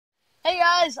Hey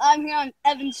guys, I'm here on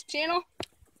Evan's channel.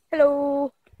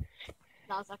 Hello.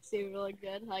 That was actually really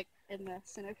good, like in the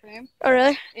center frame. Oh,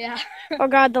 really? Yeah. Oh,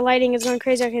 God, the lighting is going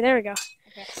crazy. Okay, there we go.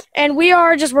 Okay. And we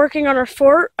are just working on our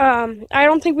fort. I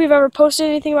don't think we've ever posted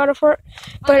anything about our fort,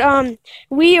 but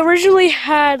we originally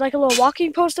had like a little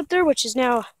walking post up there, which is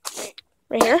now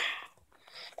right here.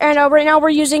 And right now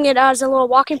we're using it as a little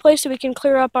walking place so we can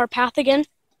clear up our path again.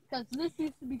 Because this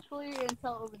used to be clear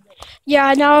until over there.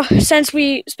 Yeah, now since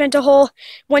we spent a whole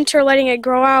winter letting it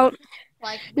grow out,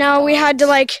 now we had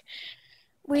to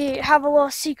we have a little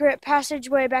secret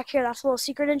passageway back here. That's a little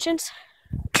secret entrance.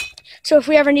 So if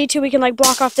we ever need to, we can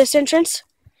block off this entrance,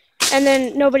 and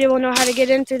then nobody will know how to get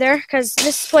in through there because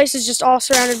this place is just all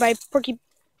surrounded by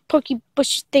pokey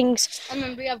bush things. I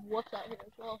mean, we have wolves out here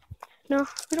as well. No,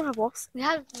 we don't have wolves. We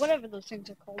have whatever those things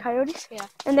are called. Coyotes? Yeah.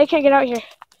 And they can't get out here.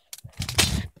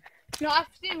 No, I've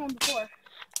seen one before.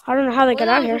 I don't know how they get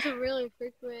out here. It's a really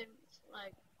frequent,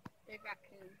 big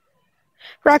raccoon.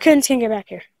 Raccoons can't get back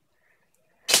here.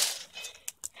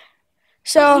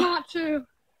 So. That's not true.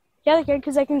 Yeah, they can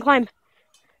because they can climb.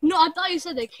 No, I thought you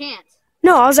said they can't.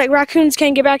 No, I was like, raccoons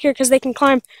can't get back here because they can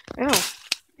climb. Ow.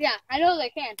 Yeah, I know they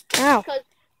can. Ow.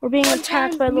 We're being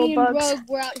attacked by little bugs. Me and Rogue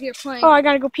were out here playing. Oh, I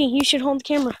gotta go pee. You should hold the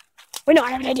camera. Wait, no, I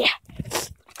have an idea.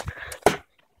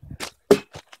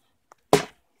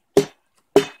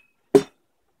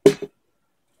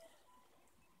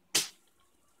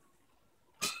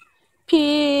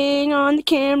 Peeing on the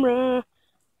camera.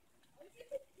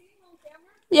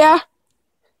 Yeah.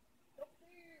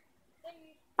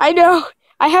 I know.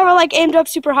 I have it aimed up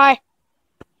super high.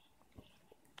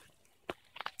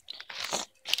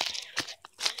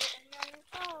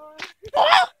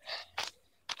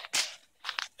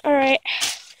 Alright.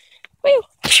 Woo!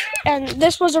 And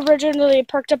this was originally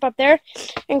perked up there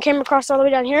and came across all the way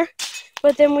down here.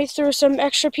 But then we threw some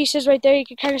extra pieces right there. You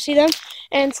can kind of see them.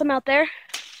 And some out there.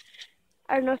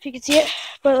 I don't know if you can see it.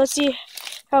 But let's see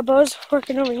how Bo's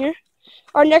working over here.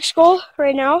 Our next goal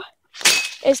right now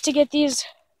is to get these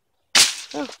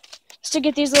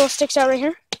little sticks out right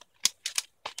here.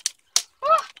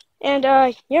 And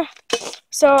yeah.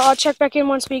 So I'll check back in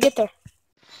once we get there.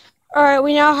 Alright,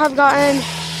 we now have gotten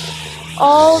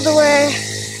all the way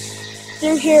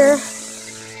through here,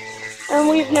 and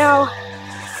we've now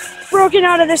broken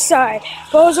out of this side.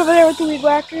 Bo's over there with the weed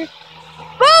whacker.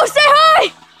 Bo, say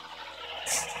hi!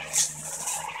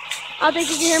 I don't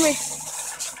think you can hear me.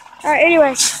 Alright,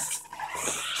 anyway.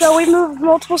 So we moved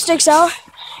multiple sticks out,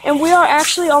 and we are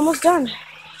actually almost done.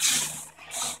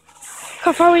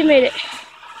 How far we made it.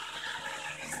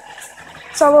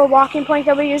 It's our little walking plank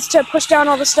that we used to push down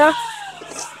all the stuff.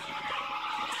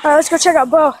 Alright, let's go check out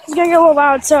Bo. He's gonna get a little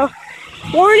loud, so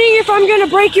warning if I'm gonna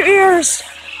break your ears.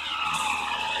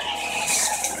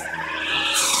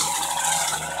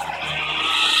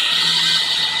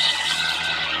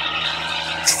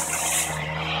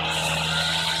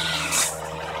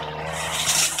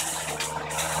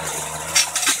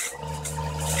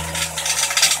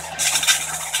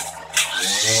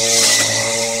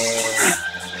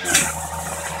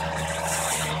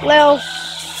 Lil.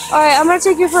 Alright, I'm gonna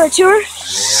take you for a tour.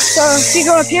 So if you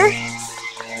go up here,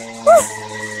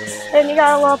 then you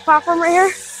got a little platform right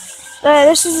here.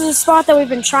 This is the spot that we've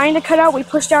been trying to cut out. We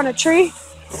pushed down a tree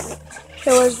that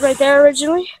was right there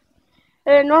originally.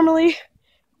 And normally,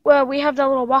 well, we have that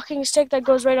little walking stick that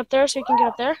goes right up there so you can get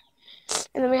up there.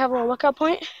 And then we have a little lookout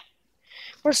point.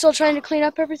 We're still trying to clean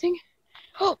up everything.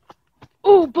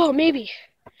 Oh, Bo, maybe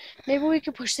we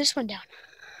could push this one down.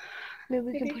 Maybe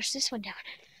we can push this one down.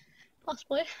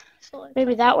 Possibly.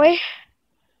 Maybe that way?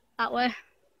 That way.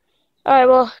 Alright,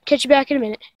 well, catch you back in a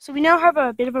minute. So we now have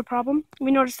a bit of a problem. We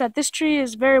noticed that this tree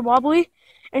is very wobbly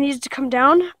and needs to come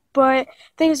down, but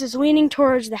things is leaning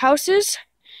towards the houses,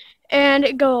 and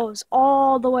it goes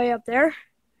all the way up there.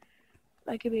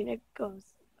 It goes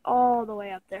all the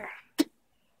way up there.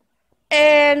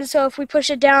 And so if we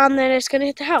push it down, then it's going to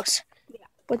hit the house. Yeah.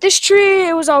 But this tree,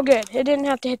 it was all good. It didn't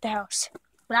have to hit the house.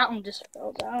 That one just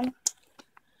fell down.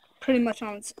 Pretty much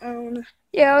on its own.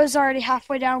 Yeah, it was already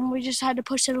halfway down. We just had to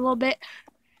push it a little bit.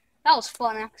 That was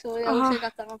fun, actually. I wish I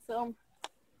got that on film.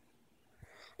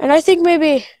 And I think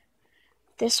maybe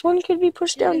this one could be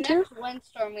pushed down too. The next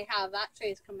windstorm we have, that tree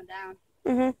is coming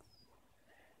down.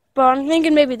 But I'm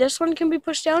thinking maybe this one can be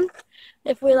pushed down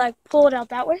if we pull it out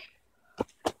that way.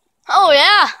 Oh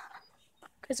yeah.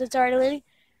 Because it's already leaning.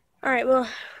 All right, well,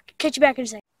 catch you back in a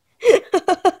second.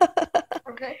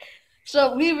 Okay.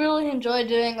 So we really enjoy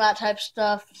doing that type of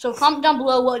stuff. So comment down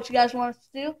below what you guys want us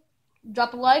to do.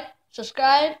 Drop a like,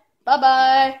 subscribe.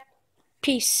 Bye-bye.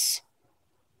 Peace.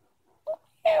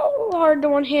 Hard to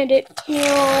one-hand it.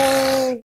 No.